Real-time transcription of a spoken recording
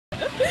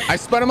I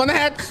spun him on the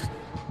head.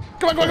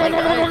 Come on, come on, come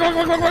on, come on,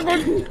 come on, come on, come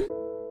on.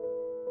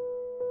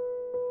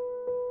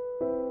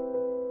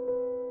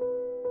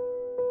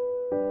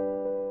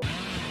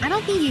 I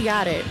don't think you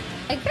got it.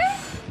 Edgar?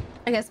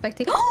 I got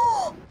spectator.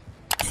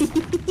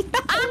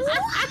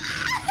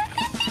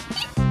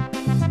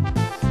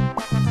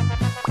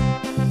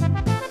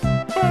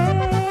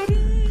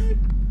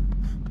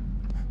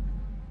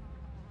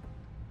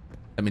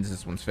 That means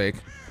this one's fake.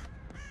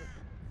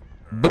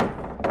 3,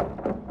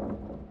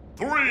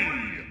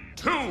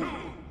 2,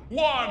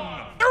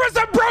 1. There was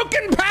a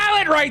broken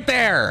pallet right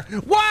there.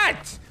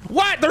 What?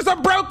 What? There's a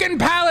broken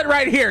pallet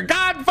right here.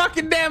 God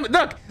fucking damn it.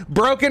 Look,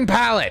 broken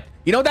pallet.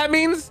 You know what that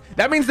means?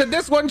 That means that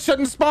this one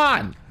shouldn't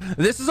spawn.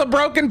 This is a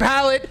broken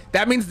pallet.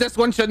 That means this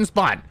one shouldn't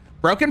spawn.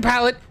 Broken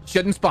pallet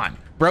shouldn't spawn.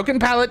 Broken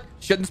pallet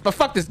shouldn't spawn.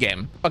 Fuck this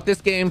game. Fuck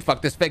this game.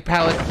 Fuck this fake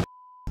pallet.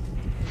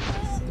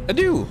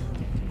 Adieu.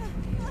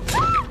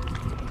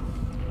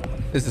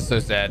 This is so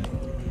sad.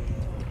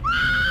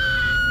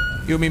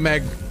 You and me,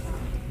 Meg.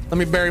 Let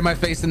me bury my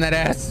face in that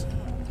ass.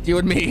 You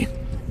and me.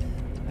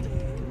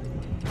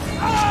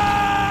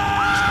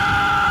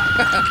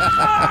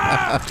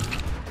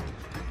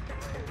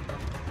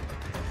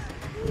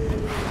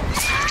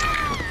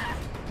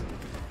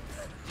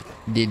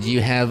 Did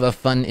you have a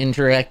fun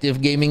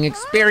interactive gaming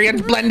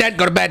experience, Blended?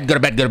 Go to bed, go to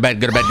bed, go to bed,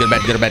 go to bed, go to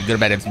bed, go to bed, go to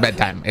bed. It's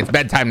bedtime. It's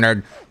bedtime,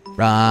 nerd.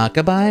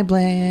 Rockabye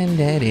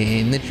Blended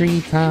in the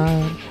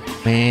treetop.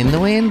 When the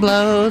wind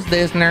blows,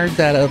 this nerd's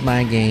out of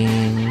my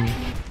game.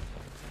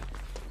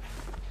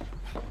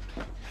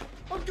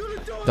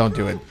 Don't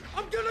do it.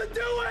 I'm gonna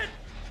do it.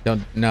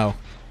 Don't. No.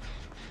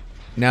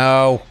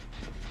 No.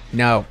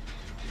 No.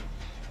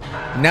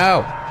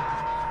 No.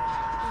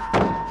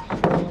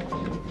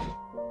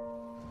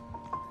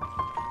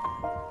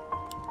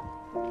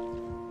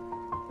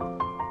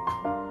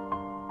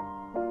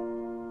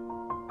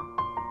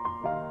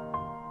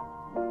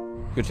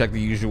 Go check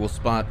the usual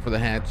spot for the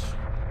hatch.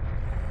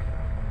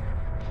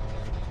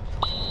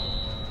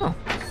 Oh,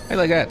 I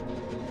like that.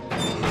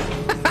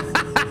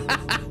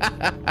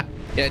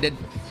 Yeah, I did.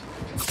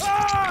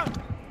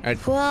 All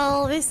right.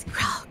 Well, this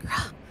crawl.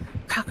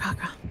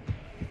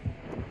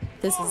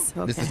 This is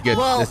okay. This is good.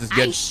 Well, this is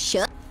good. I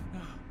should.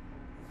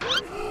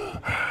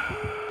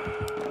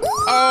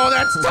 Oh,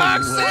 that's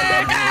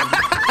toxic.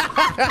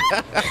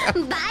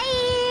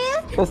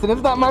 Bye. Listen,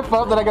 it's not my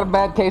fault that I got a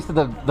bad taste of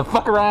the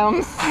fuck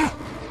arounds.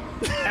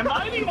 Am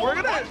I the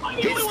only one?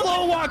 He's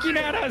slow walking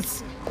at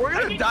us. We're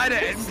gonna die to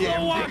He's slow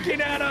endgame.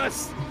 walking at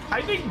us.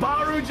 I think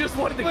Baru just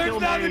wanted to kill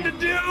There's me. nothing to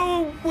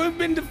do. We've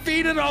been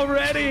defeated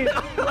already.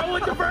 Roll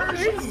a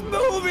diversion. He's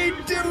moving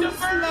too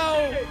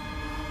slow.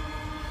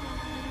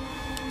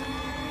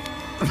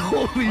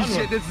 Holy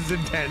shit, this is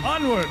intense.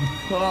 Onward.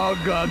 Oh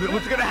god,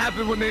 what's gonna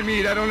happen when they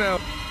meet? I don't know.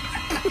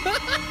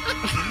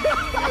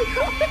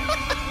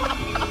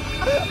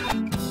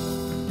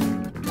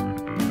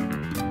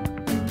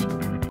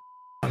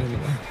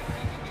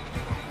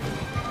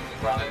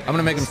 I'm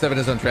gonna make him step in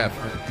his own trap.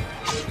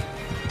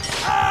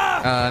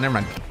 Never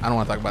mind. I don't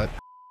want to talk about it.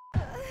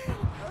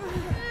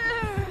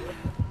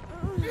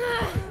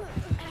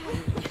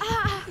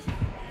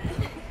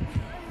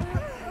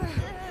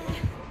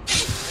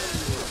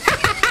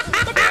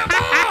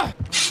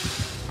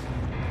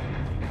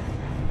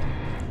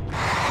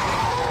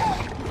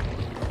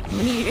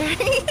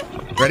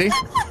 Ready?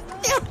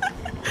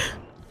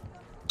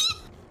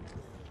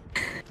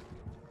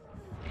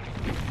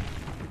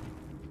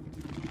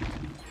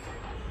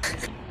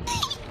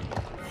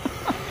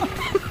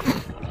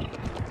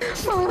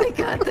 Oh my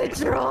god, the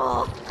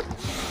troll.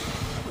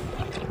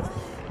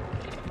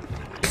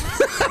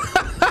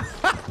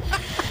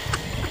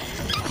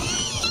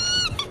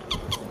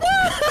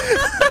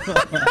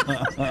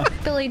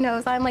 Billy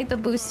knows I'm like the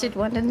boosted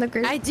one in the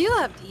group. I do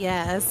have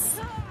DS.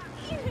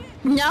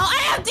 No, I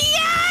have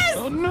DS!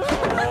 Oh no. I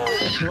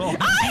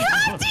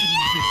have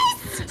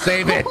DS!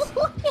 Save it.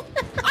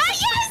 I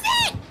use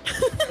it!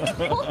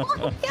 Oh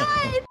my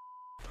god.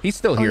 He's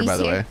still here, he's by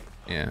the here? way.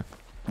 Yeah.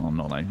 Oh,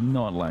 not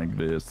like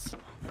this.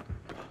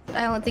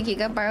 I don't think you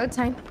got borrowed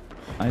time.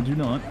 I do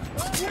not.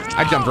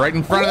 I jumped right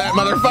in front of that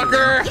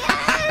motherfucker.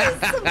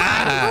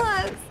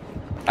 Yes!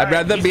 I'd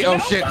rather be. Oh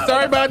shit!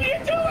 Sorry, bud.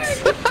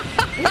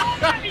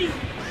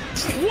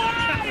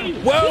 Why?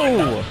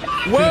 Whoa!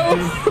 Whoa!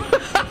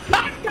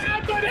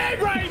 I'm good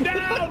egg right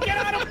now. Get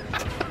out of.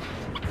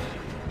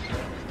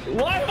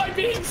 Why am I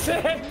being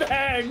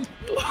sandbagged?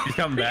 You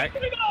come back? Are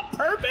you doing it on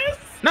purpose?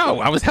 No,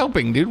 I was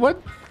helping, dude.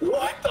 What?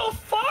 What the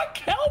fuck?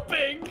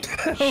 Helping?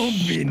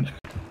 Helping.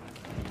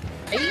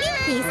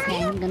 Peace,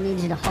 man. I'm gonna need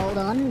you to hold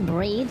on,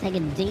 breathe, take a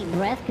deep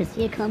breath, because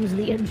here comes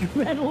the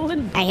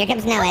adrenaline. Alright, here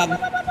comes now, Ed.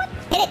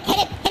 Hit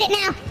it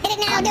now! Hit it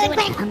now! Do it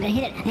quick! I'm gonna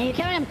hit it. Here it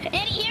comes.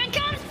 Here it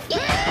comes.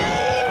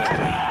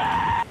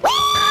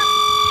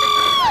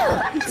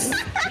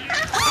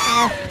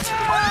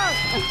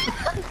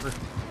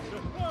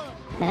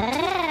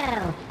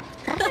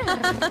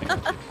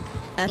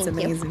 That's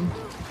amazing.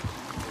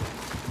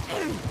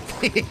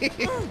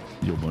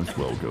 You're most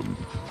welcome.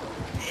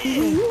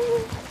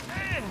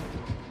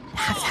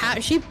 How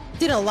she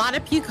did a lot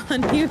of puke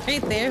on you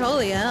right there.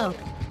 Holy hell.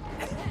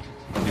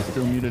 You're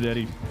still muted,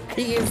 Eddie.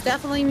 He is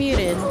definitely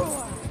muted.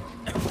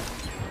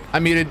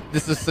 I'm muted.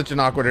 This is such an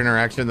awkward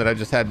interaction that I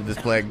just had with this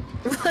plague.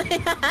 What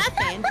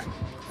happened?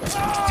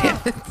 Damn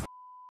it.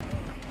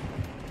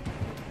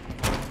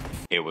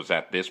 It was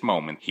at this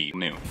moment he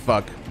knew.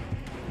 Fuck.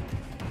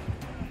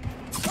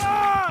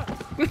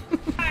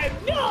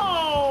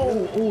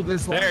 No! Oh,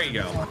 this. There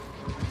you go.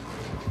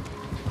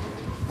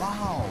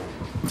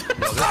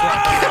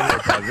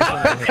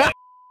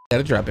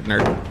 Gotta drop it,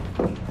 nerd.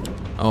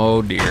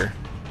 Oh dear.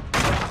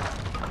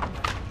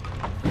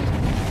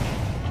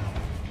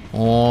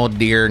 Oh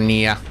dear,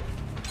 Nia.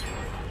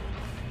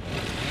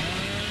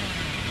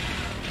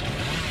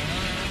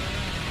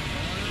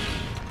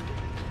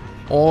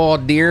 Oh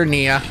dear,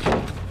 Nia.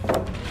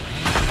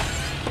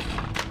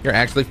 You're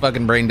actually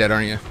fucking brain dead,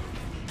 aren't you?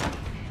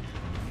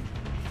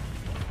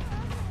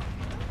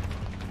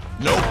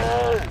 Nope.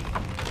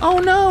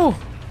 Oh no.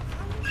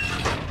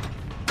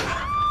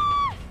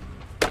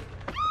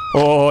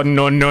 Oh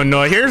no no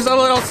no. Here's a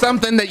little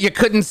something that you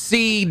couldn't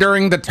see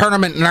during the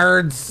tournament,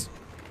 nerds.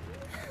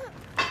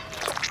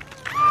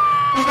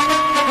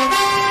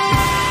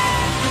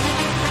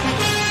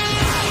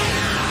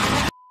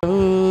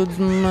 Roads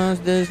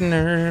must this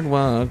nerd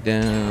walk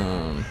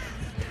down.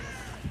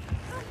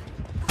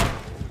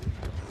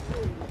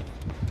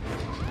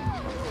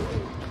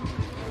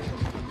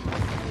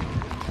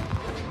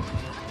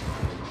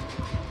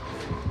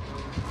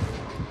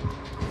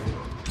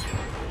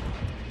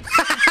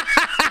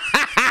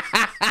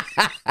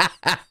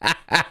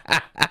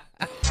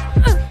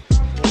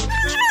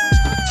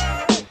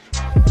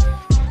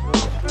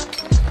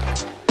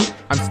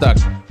 I'm stuck.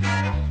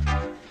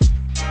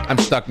 I'm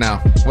stuck now.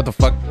 What the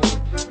fuck?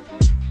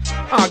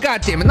 Oh,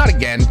 god damn it, not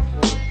again.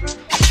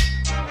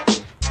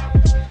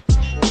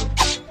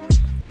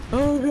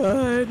 Oh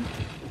god.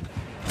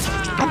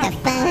 What the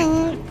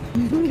fuck?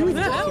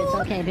 It's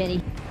okay,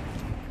 Biddy.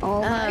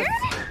 Oh,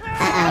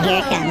 Uh-oh, here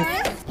it comes.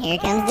 Here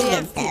comes the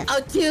good stuff.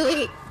 Oh, do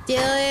it. Do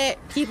it.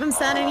 Keep him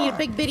sounding. Need a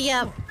big biddy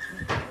up.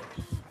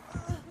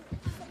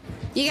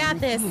 You got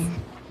this.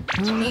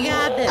 You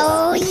got this.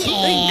 Oh,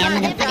 yeah,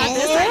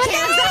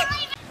 motherfucker.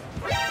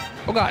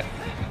 Oh god.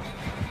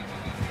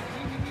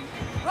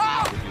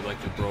 Would you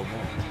like to throw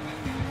more?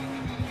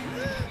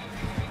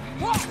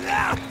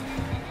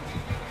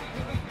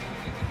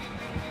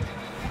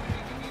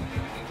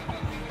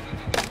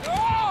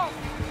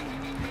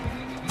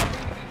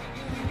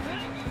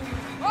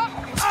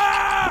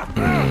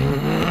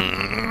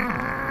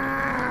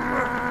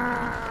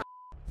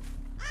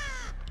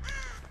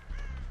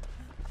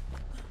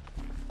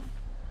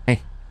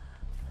 Hey,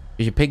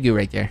 there's your pig goo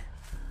right there.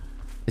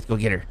 Let's go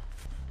get her.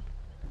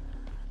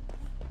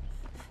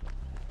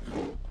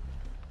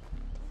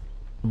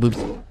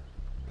 Boops.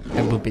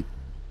 I boop it.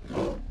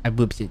 I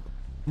boops it.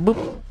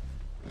 Boop.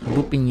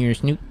 Boop in your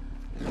snoot.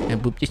 I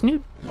boop the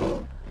snoot.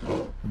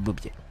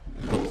 Boops it.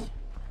 Boops.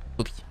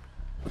 Boops.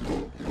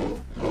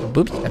 Boops.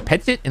 Boops. I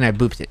pets it and I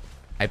boops it.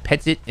 I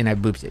pets it and I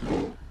boops it.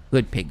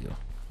 Good pig goo.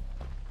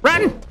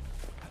 Run!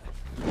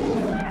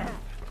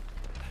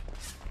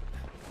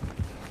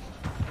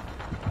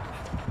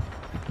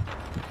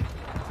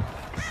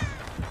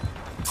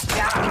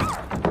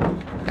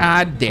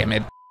 God damn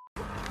it.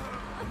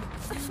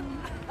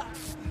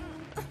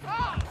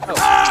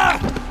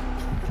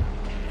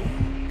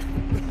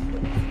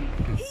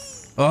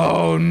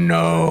 Oh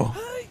no.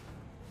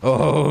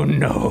 Oh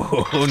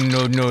no. Oh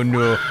no no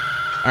no. All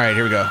right,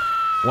 here we go.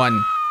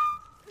 1,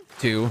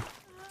 2,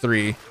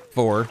 3,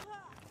 4,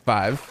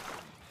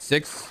 5,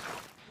 6,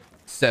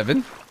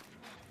 7,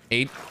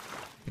 8,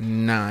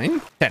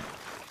 9, 10.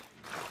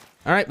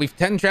 All right, we've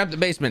 10 trapped the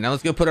basement. Now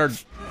let's go put our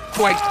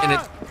swipes in it.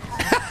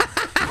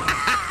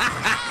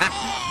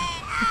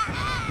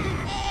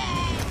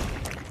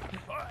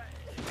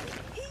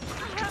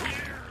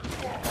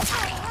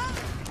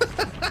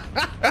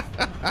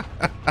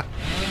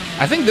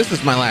 I think this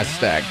is my last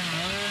stack.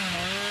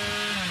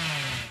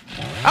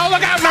 Oh,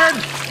 look out,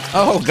 nerd!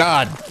 Oh,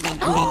 God.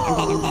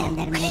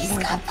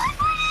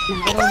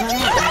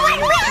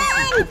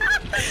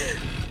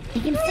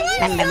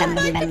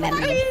 I'm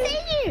dead.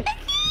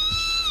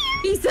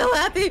 He's so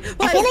happy.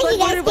 I feel like you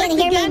guys can't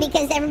hear me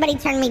because everybody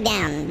turned me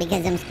down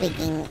because I'm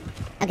squeaking.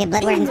 Okay,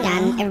 Bloodworm's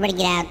gone. Everybody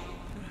get out.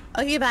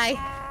 Okay, bye.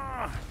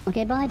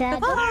 okay, bye, Dad.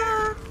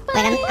 Bye.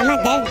 Wait, I'm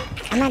not dead.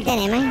 I'm not dead,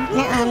 am I?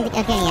 No,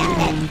 okay, yeah, I'm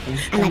dead.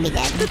 I might be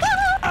dead.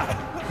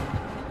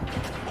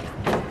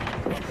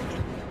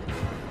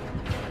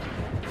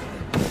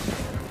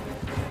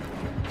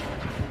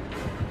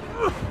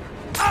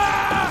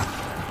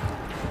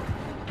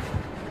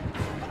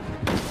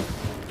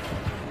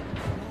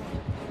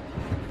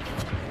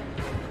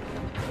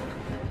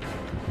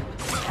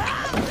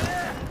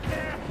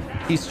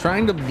 He's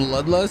trying to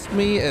bloodlust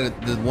me at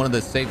one of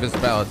the safest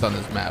pallets on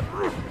this map.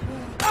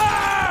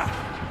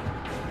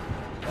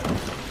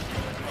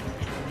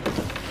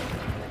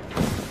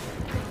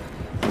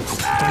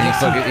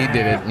 He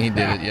did it. He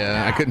did it.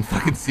 Yeah, I couldn't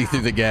fucking see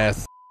through the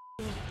gas.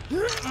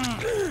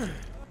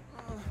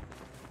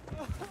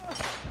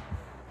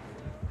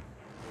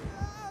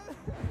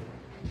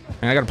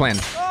 I got a plan.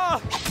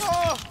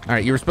 All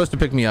right, you were supposed to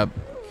pick me up.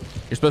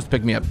 You're supposed to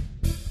pick me up.